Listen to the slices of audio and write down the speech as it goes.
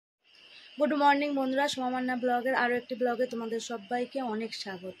Good morning বন্ধুরা, সোমামান্না ব্লগের আরও একটি ব্লগে তোমাদের সবাইকে অনেক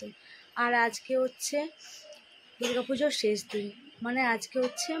স্বাগত। আর আজকে হচ্ছে দুর্গাপুজোর শেষ দিন, মানে আজকে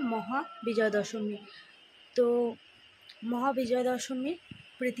হচ্ছে মহা বিজয়া দশমী। তো মহা বিজয়া দশমীর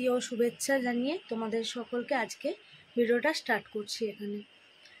প্রীতি ও শুভেচ্ছা জানিয়ে তোমাদের সকলকে আজকে ভিডিওটা স্টার্ট করছি এখানে।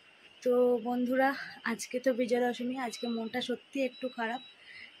 তো বন্ধুরা, আজকে তো বিজয়া দশমী, আজকে মনটা সত্যি একটু খারাপ,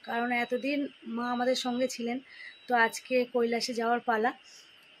 কারণ এতদিন মা আমাদের সঙ্গে ছিলেন, তো আজকে কৈলাসে যাওয়ার পালা।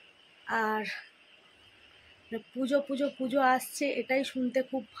 আর পুজো পুজো পুজো আসছে, এটাই শুনতে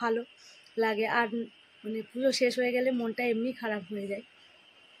খুব ভালো লাগে। আর মানে পুজো শেষ হয়ে গেলে মনটা এমনি খারাপ হয়ে যায়।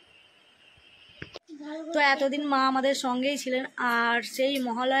 তো এতদিন মা আমাদের সঙ্গেই ছিলেন, আর সেই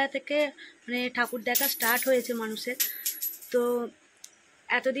মহালয়া থেকে মানে ঠাকুর দেখা স্টার্ট হয়েছে মানুষের। তো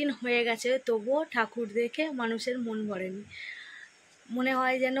এতদিন হয়ে গেছে, তবুও ঠাকুর দেখে মানুষের মন ভরেনি। মনে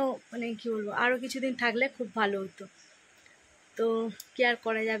হয় যেন মানে কি বলবো, আরও কিছুদিন থাকলে খুব ভালো হতো। তো কি আর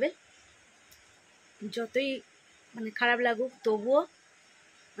করা যাবে, যতই মানে খারাপ লাগুক তবুও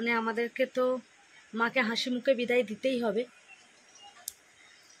মানে আমাদেরকে তো মাকে হাসি মুখে বিদায় দিতেই হবে।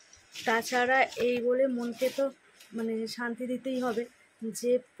 তাছাড়া এই বলে মনকে তো মানে শান্তি দিতেই হবে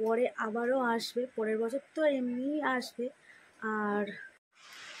যে পরে আবারও আসবে, পরের বছর তো এমনিই আসবে। আর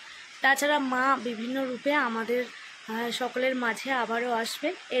তাছাড়া মা বিভিন্ন রূপে আমাদের সকলের মাঝে আবারও আসবে।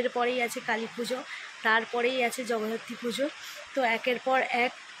 এরপরেই আছে কালী পুজো, তারপরেই আছে জগদ্ধাত্রী পুজো। তো একের পর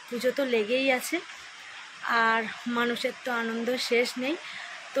এক পুজো তো লেগেই আছে, আর মানুষের তো আনন্দ শেষ নেই।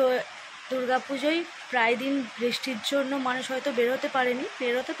 তো দুর্গা পুজোয় প্রায় দিন বৃষ্টির জন্য মানুষ হয়তো বেরোতে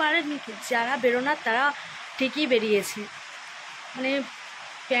পারেনি কি, যারা বেরোনার তারা ঠিকই বেরিয়েছে। মানে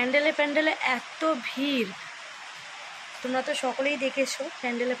প্যান্ডেলে এত ভিড়, তোমরা তো সকলেই দেখেছো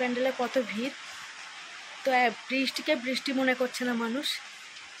প্যান্ডেলে কত ভিড়। তো বৃষ্টিকে বৃষ্টি মনে করছে না মানুষ,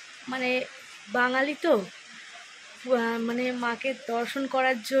 মানে বাঙালি তো মানে মাকে দর্শন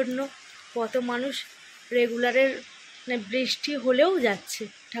করার জন্য কত মানুষ রেগুলারের মানে বৃষ্টি হলেও যাচ্ছে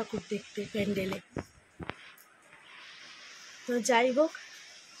ঠাকুর দেখতে প্যান্ডেলে। তো যাই হোক,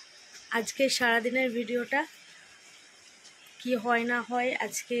 আজকে সারাদিনের ভিডিওটা কি হয় না হয়,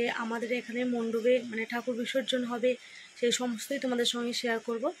 আজকে আমাদের এখানে মণ্ডপে মানে ঠাকুর বিসর্জন হবে, সেই সমস্তই তোমাদের সঙ্গে শেয়ার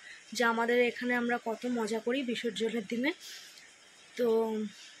করব, যে আমাদের এখানে আমরা কত মজা করি বিসর্জনের দিনে। তো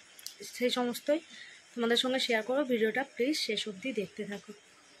সেই সমস্তই তোমাদের সঙ্গে শেয়ার করবো, ভিডিওটা প্লিজ শেষ অবধি দেখতে থাকো,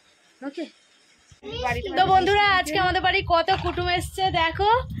 ওকে। তো বন্ধুরা, আজকে আমাদের বাড়ি কত কুটুম এসছে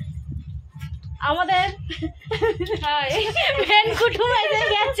দেখো। আমাদের মেন কুটুম এসে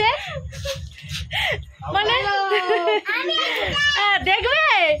গেছে, মানে দেখবে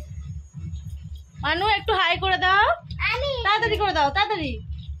মানু, একটু হাই করে দাও, তাড়াতাড়ি করে দাও, তাড়াতাড়ি।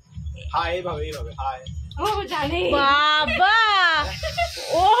 ও জানে বাবা,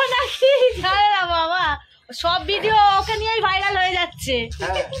 ও নাকি জানে না বাবা, সব ভিডিও ওকে নিয়েই ভাইরাল হয়ে যাচ্ছে।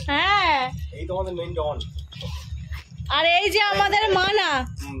 হ্যাঁ, এই তোমাদের মেইন ডন। আর এই যে আমাদের মানা,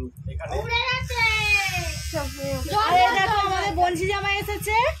 আরে দেখো আমাদের বঞ্জি জামাই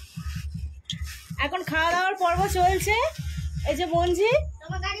এসেছে, এখন খাওয়া দাওয়ার পর্ব চলছে। এই যে বঞ্জি,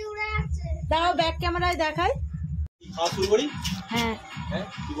 দাঁড়াও ব্যাক ক্যামেরায় দেখাই। হ্যাঁ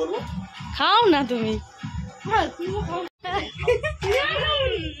কি বলবো, খাও না তুমি।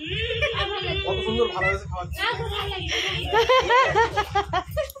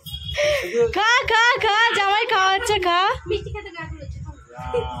 খা খা খা, জামাই খাওয়াচ্ছে, খা।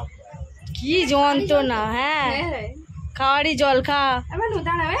 কি যন্ত্রণা, হ্যাঁ খাওয়ারই জল খা।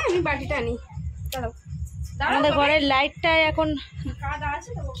 আমি বাটিটা আনি, আমাদের ঘরের লাইটটা এখন।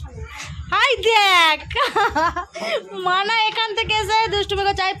 হাই দেখ, মানা এখান থেকে এসে দুষ্টুমি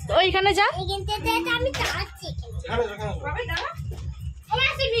করে চাই, ওইখানে যা।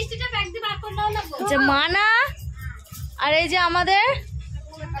 মানা আর এই যে আমাদের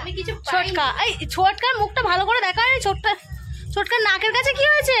ছোটকা, এই ছোটকার মুখটা ভালো করে দেখা, এই ছোটকার নাকের কাছে কি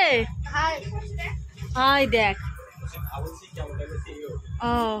হয়েছে? হাই দেখ,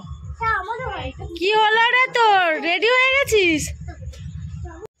 ও কি হলো রে তোর, রেডি হয়ে গেছিস?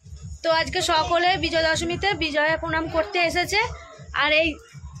 তো আজকে সকলে বিজয়া দশমীতে বিজয়া প্রণাম করতে এসেছে। আর এই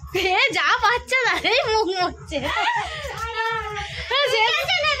যা বাচ্চা দাঁড়াই মুখ মরছে,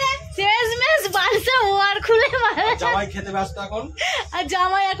 শেষমেশ বালসা ও আর খুলে জামাই খেতে ব্যস্ত এখন, আর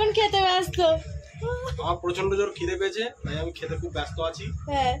জামাই এখন খেতে ব্যস্ত। আমার প্রচন্ড জোর খিদে পেয়েছে, তাই আমি খেতে খুব ব্যস্ত আছি।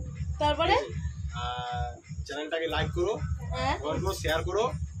 হ্যাঁ, তারপরে চ্যানেলটাকে লাইক করো, শেয়ার করো,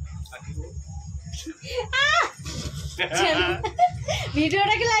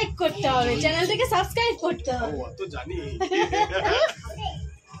 ভিডিওটাকে লাইক করতে হবে, চ্যানেলটাকে সাবস্ক্রাইব করতে হবে, তো জানি।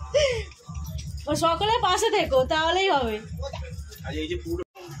 ও সকলের পাশে থেকো, তাহলেই হবে। আর এই যে পুরো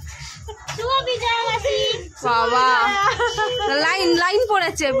শুভ বিজয়া দশমী, বাবা লাইন লাইন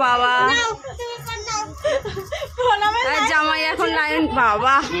পড়েছে বাবা, জামাই এখন লাইন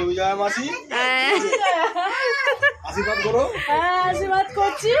বাবা। আশীর্বাদ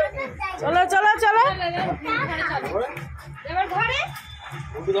করছি, চলো চলো চলো।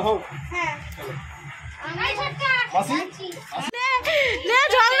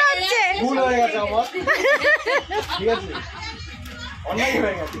 ঝগড়া হচ্ছে,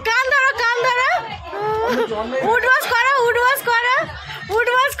 কান ধরো কান ধরো, উঠবাস করো উঠবাস করো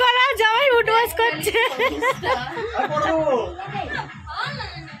উঠবাস করো, জামাই উঠবাস করছে।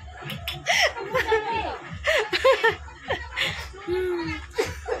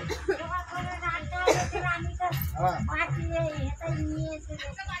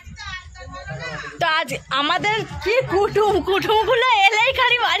 তো আজ আমাদের কি কুটুমগুলো এলেই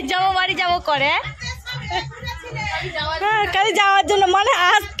খালি বাড়ি যাবো করে, হ্যাঁ খালি যাওয়ার জন্য, মানে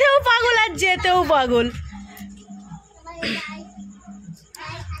আসতেও পাগল আর যেতেও পাগল।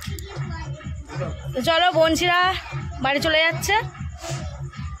 চলো বঞ্চিরা বাড়ি চলে যাচ্ছে।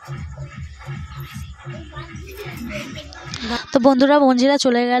 তো বন্ধুরা বঞ্চিরা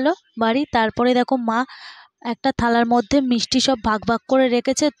চলে গেল বাড়ি। তারপরে দেখো মা একটা থালার মধ্যে মিষ্টি সব ভাগ ভাগ করে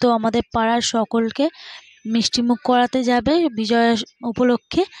রেখেছে। তো আমাদের পাড়ার সকলকে মিষ্টি মুখ করাতে যাবে বিজয়া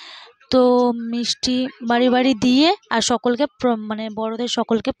উপলক্ষে। তো মিষ্টি বাড়ি বাড়ি দিয়ে আর সকলকে মানে বড়দের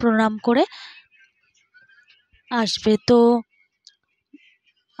সকলকে প্রণাম করে আসবে। তো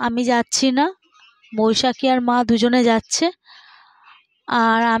আমি যাচ্ছি না, বৈশাখী আর মা দুজনে যাচ্ছে,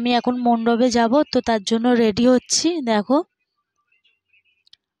 আর আমি এখন মণ্ডপে যাব। তো তার জন্য রেডি হচ্ছি দেখো।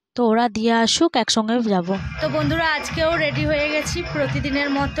 তো ওরা দিয়ে আসুক একসঙ্গে যাব। তো বন্ধুরা আজকেও রেডি হয়ে গেছি প্রতিদিনের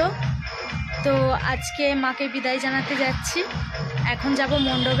মতো। তো আজকে মাকে বিদায় জানাতে যাচ্ছি, এখন যাব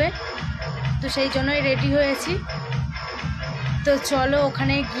মণ্ডপে। তো সেই জন্যই রেডি হয়েছি। তো চলো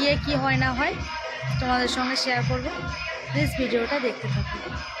ওখানে গিয়ে কি হয় না হয় তোমাদের সঙ্গে শেয়ার করব। প্লিজ ভিডিওটা দেখতে থাকো।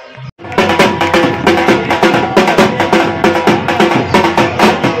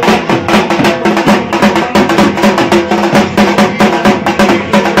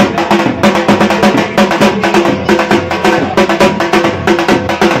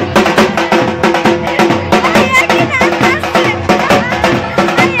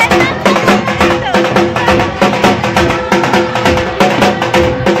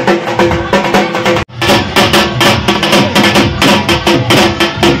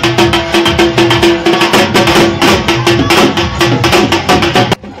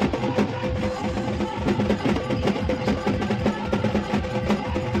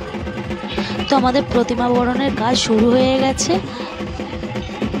 তো আমাদের প্রতিমা বরণের কাজ শুরু হয়ে গেছে।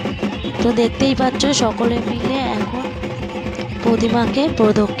 তো দেখতেই পাচ্ছ সকলে মিলে এখন প্রতিমাকে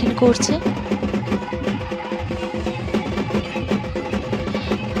প্রদক্ষিণ করছে।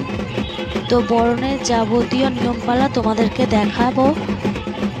 তো বরণের যাবতীয় নিয়মপালা তোমাদেরকে দেখাবো,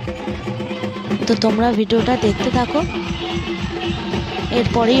 তো তোমরা ভিডিওটা দেখতে থাকো।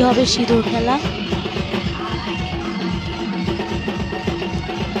 এরপরেই হবে সিঁদুর খেলা।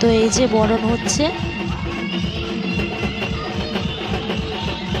 তো এই যে বরণ হচ্ছে,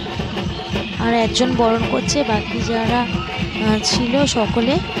 আর একজন বরণ করছে, বাকি যারা ছিল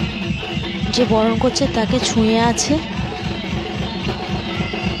সকলে যে বরণ করছে তাকে ছুঁয়ে আছে।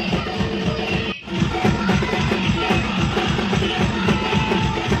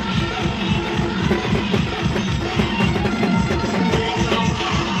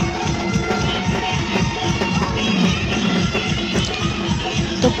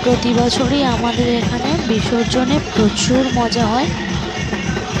 তো প্রতি বছরই আমাদের এখানে বিসর্জনে প্রচুর মজা হয়।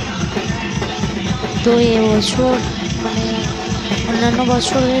 তো এবছর মানে অন্যান্য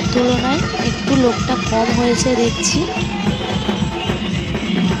বছরের তুলনায় একটু লোকটা কম হয়েছে দেখছি।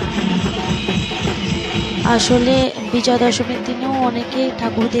 আসলে বিজয়া দশমীর দিনেও অনেকে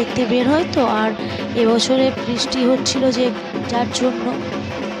ঠাকুর দেখতে বের হয়। তো আর এবছরে বৃষ্টি হচ্ছিল যে যার জন্য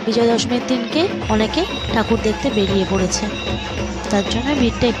বিজয়া দশমীর দিনকে অনেকে ঠাকুর দেখতে বেরিয়ে পড়েছে, তার জন্য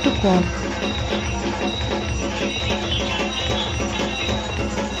ভিড়টা একটু কম।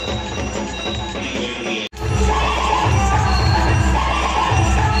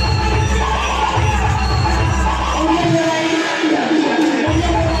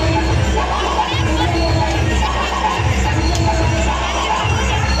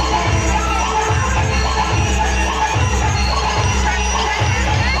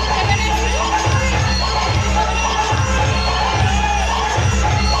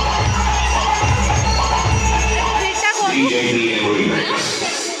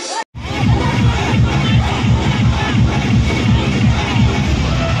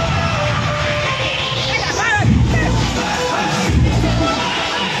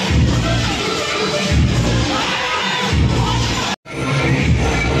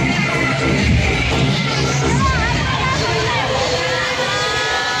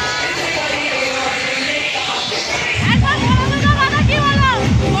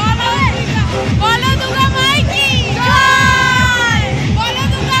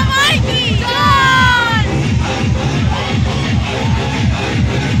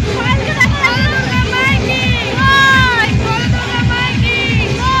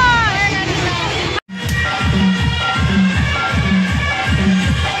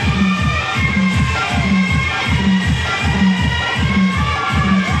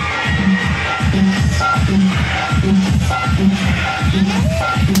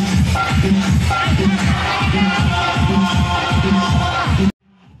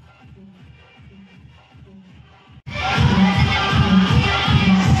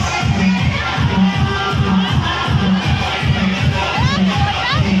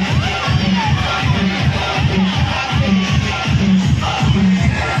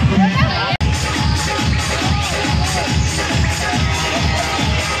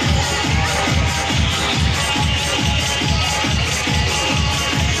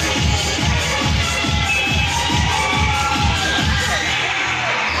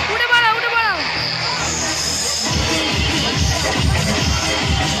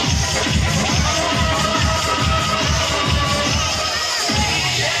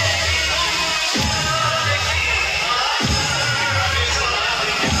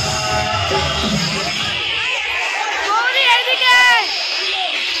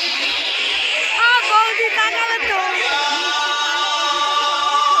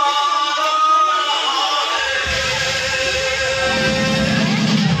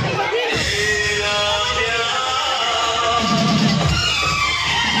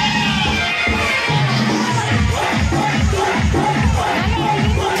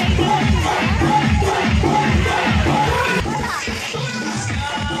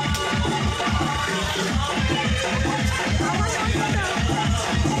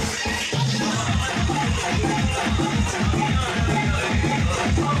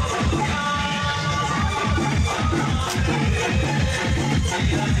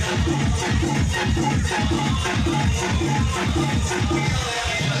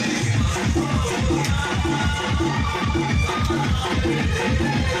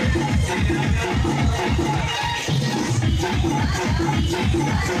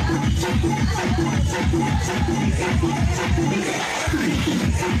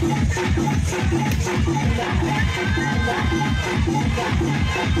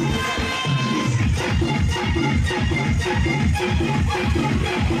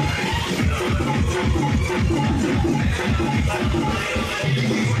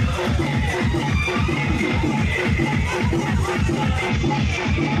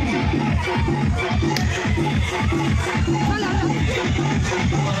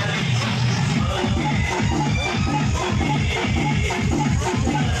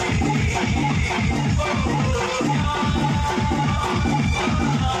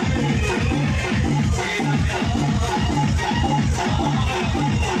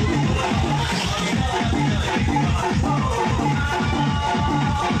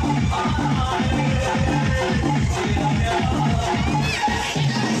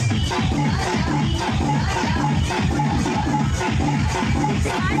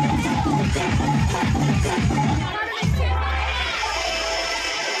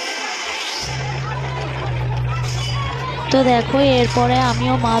 তো দেখো এরপরে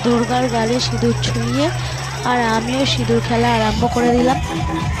আমিও মা দুর্গার গালে সিঁদুর ছুঁয়ে আর আমিও সিঁদুর খেলা আরম্ভ করে দিলাম।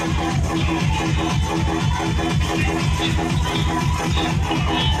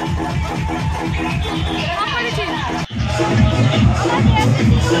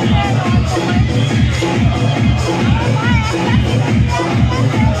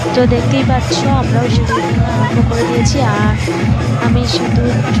 তো দেখতেই পাচ্ছ আমরাও সিঁদুর আরম্ভ করে দিয়েছি, আর আমি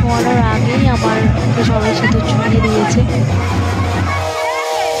সিঁদুর ছোঁয়ানোর আগেই আমার সবাই সিঁদুর ছুঁয়ে দিয়েছে।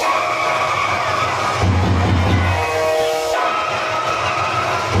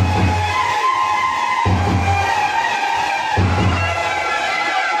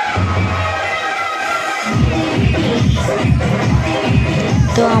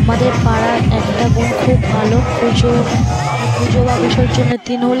 তো আমাদের পাড়ার একটা বোন খুব ভালো, পুজো বা বিসর্জনের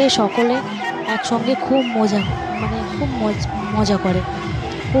দিন হলে সকলে একসঙ্গে খুব মজা করে,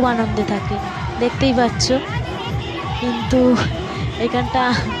 খুব আনন্দে থাকে, দেখতেই পাচ্ছ। কিন্তু এখানটা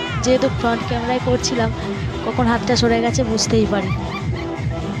যেহেতু ফ্রন্ট ক্যামেরায় করছিলাম, কখন হাতটা সরে গেছে বুঝতেই পারি।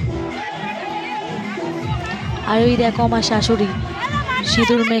 আর ওই দেখো আমার শাশুড়ি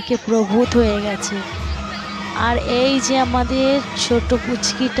সিঁদুর মেখে পুরো ভূত হয়ে গেছে। আর এই যে আমাদের ছোট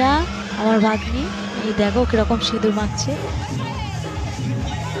পুচকিটা আমার ভাগ্নি, এই দেখো কিরকম সিঁদুর মাখছে।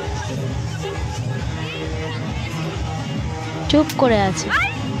 চুপ করে আছে।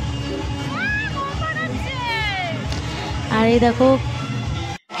 আর এই দেখো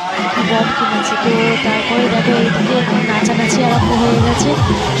বম কিনেছে। তো তারপরে দেখো এইদিকে নাচানাচি আরম্ভ হয়ে গেছে,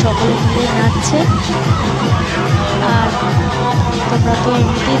 সকলে মিলে নাচছে। আর তোমরা তো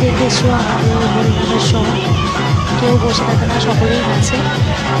এমনিতেই দেখেছো আমাদের হরিনামের সময় কেউ বসে থাকে না, সকলেই নাচে।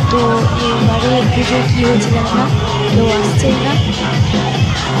 তো এবারে পুজোয় কী হয়েছিল না, কেউ আসছেই না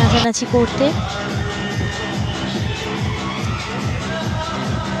নাচানাচি করতে।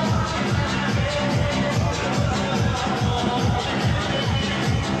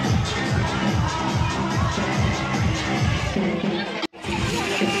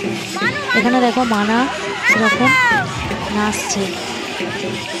 এখানে দেখো মানা এরকম নাচছে,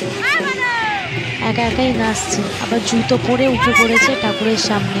 একা একাই নাচছে। আবার জুতো পরে উঠে পড়েছে ঠাকুরের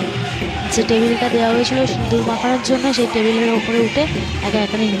সামনে, যে টেবিলটা দেওয়া হয়েছিল সিঁদুর মাখানোর জন্য, সেই টেবিলের ওপরে উঠে একা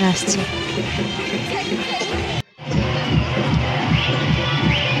একাই নাচছে।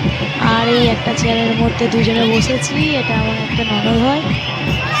 আর এই একটা চেয়ারের মধ্যে দুজনে বসেছি, এটা আমার একটা ননদ হয়।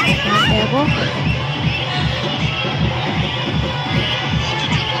 দেখো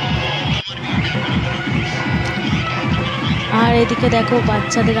আর এদিকে দেখো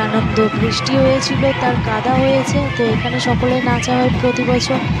বাচ্চাদের আনন্দ, বৃষ্টি হয়েছিল তার কাদা হয়েছে। তো এখানে সকলে নাচা হয় প্রতি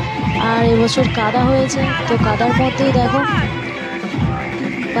বছর, আর এবছর কাদা হয়েছে। তো কাদার মধ্যেই দেখো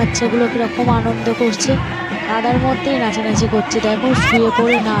বাচ্চাগুলো কীরকম আনন্দ করছে, কাদার মধ্যেই নাচানাচি করছে। দেখো শুয়ে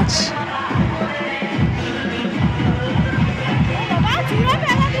পড়ে নাচ।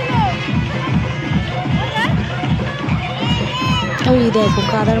 ওই দেখো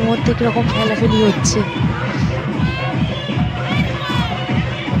কাদার মধ্যে কীরকম ফেলাফেলি হচ্ছে।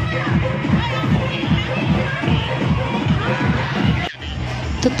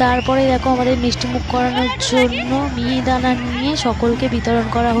 তো তারপরে দেখো আমাদের মিষ্টিমুখ করানোর জন্য মিহিদানা নিয়ে সকলকে বিতরণ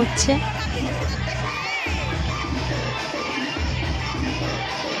করা হচ্ছে।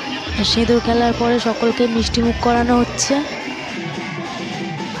 সিঁদুর খেলার পরে সকলকে মিষ্টিমুখ করানো হচ্ছে।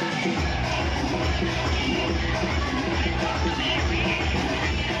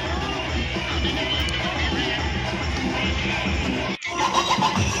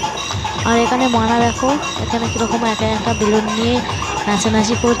 আর এখানে মানা দেখো এখানে কীরকম একা একা বেলুন নিয়ে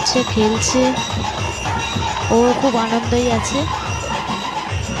নাচানাচি করছে, খেলছে, ও খুব আনন্দই আছে।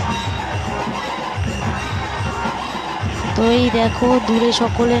 তো এই দেখো দূরে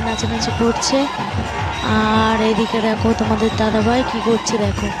সকলে নাচানাচি করছে, আর এইদিকে দেখো তোমাদের দাদাভাই কি করছে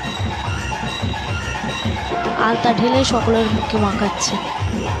দেখো, আলতা ঢেলে সকলের মুখে মাখাচ্ছে।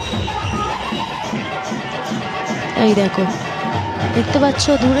 এই দেখো দেখতে পাচ্ছ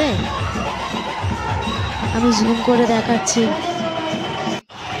দূরে, আমি জুম করে দেখাচ্ছি।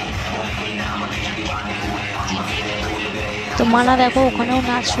 তো মানা দেখো ওখানেও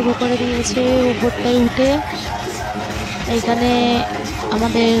নাচ শুরু করে দিয়েছে উপরটায় উঠে। এইখানে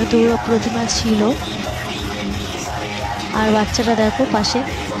আমাদের দুর্গা প্রতিমা ছিল, আর বাচ্চাটা দেখো পাশে,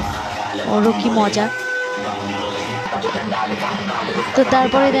 ওরও কি মজা। তো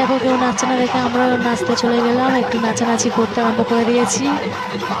তারপরে দেখো কেউ নাচছে না দেখে আমরা নাচতে চলে গেলাম, একটু নাচানাচি করতে আরম্ভ করে দিয়েছি।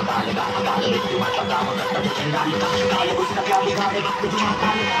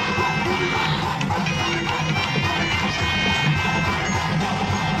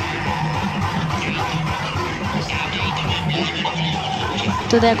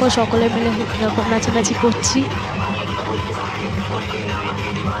 তো দেখো সকলে মিলে এরকম নাচানাচি করছি।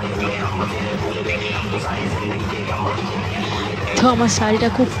 তো আমার শাড়িটা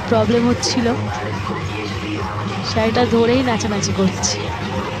খুব প্রবলেম হচ্ছিল, শাড়িটা ধরেই নাচানাচি করছি।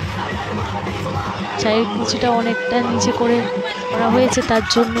 শাড়ির কুচিটা অনেকটা নিচে করে করা হয়েছে, তার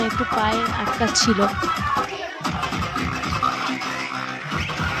জন্য একটু পায়ে আটকাচ্ছিল।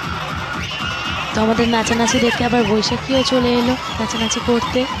 তো আমাদের নাচানাচি দেখে আবার বৈশাখীও চলে এলো নাচানাচি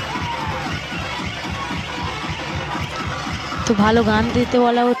করতে। তো ভালো গান দিতে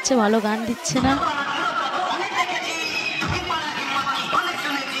বলা হচ্ছে, ভালো গান দিচ্ছে না।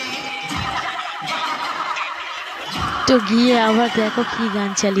 তো গিয়ে আবার দেখো কি গান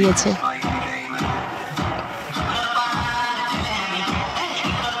চালিয়েছে।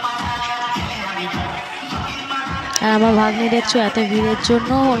 আর আমার ভাগ্নি দেখছো এত ভিড়ের জন্য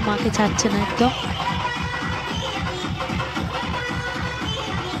ওর মাকে ছাড়ছে না একদম।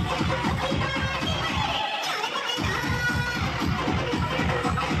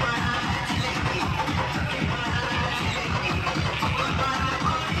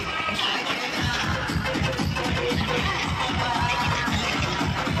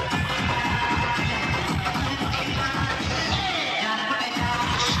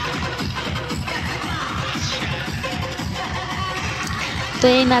 তো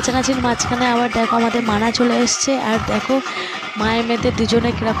এই নাচানাচির মাঝখানে আবার দেখো আমাদের মানা চলে এসছে, আর দেখো মায়ের মেয়েতে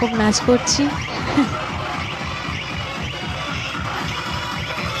দুজনে কিরকম নাচ করছি।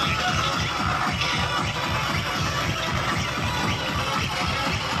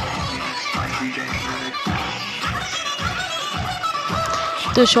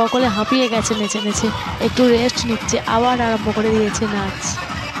 তো সকলে হাঁপিয়ে গেছে নেচে নেচে, একটু রেস্ট নিচ্ছে, আবার আরম্ভ করে দিয়েছে নাচ।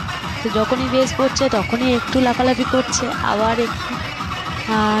 তো যখনই রেস্ট করছে তখনই একটু লাফালাফি করছে, আবার একটু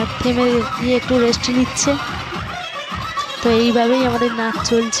থেমে গিয়ে একটু রেস্ট নিচ্ছে। তো এইভাবেই আমাদের নাচ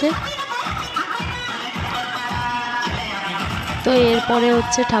চলছে। তো এরপরে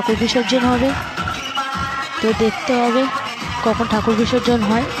হচ্ছে ঠাকুর বিসর্জন হবে, তো দেখতে হবে কখন ঠাকুর বিসর্জন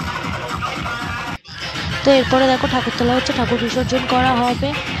হয়। তো এরপরে দেখো ঠাকুর তোলা হচ্ছে, ঠাকুর বিসর্জন করা হবে।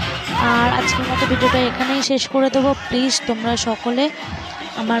 আর আজকের মতো ভিডিওটা এখানেই শেষ করে দেবো। প্লিজ তোমরা সকলে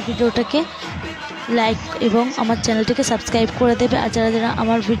আমার ভিডিওটাকে লাইক এবং আমার চ্যানেলটিকে সাবস্ক্রাইব করে দেবে। আর যারা যারা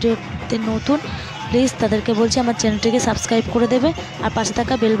আমার ভিডিওতে নতুন প্লিজ তাদেরকে বলছি আমার চ্যানেলটিকে সাবস্ক্রাইব করে দেবে, আর পাশে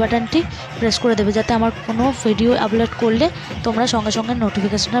থাকা বেল বাটনটি প্রেস করে দেবে, যাতে আমার কোনো ভিডিও আপলোড করলে তোমরা সঙ্গে সঙ্গে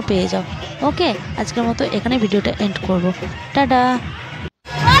নোটিফিকেশনটা পেয়ে যাও। ওকে, আজকের মতো এখানে ভিডিওটা এন্ড করব। টাটা।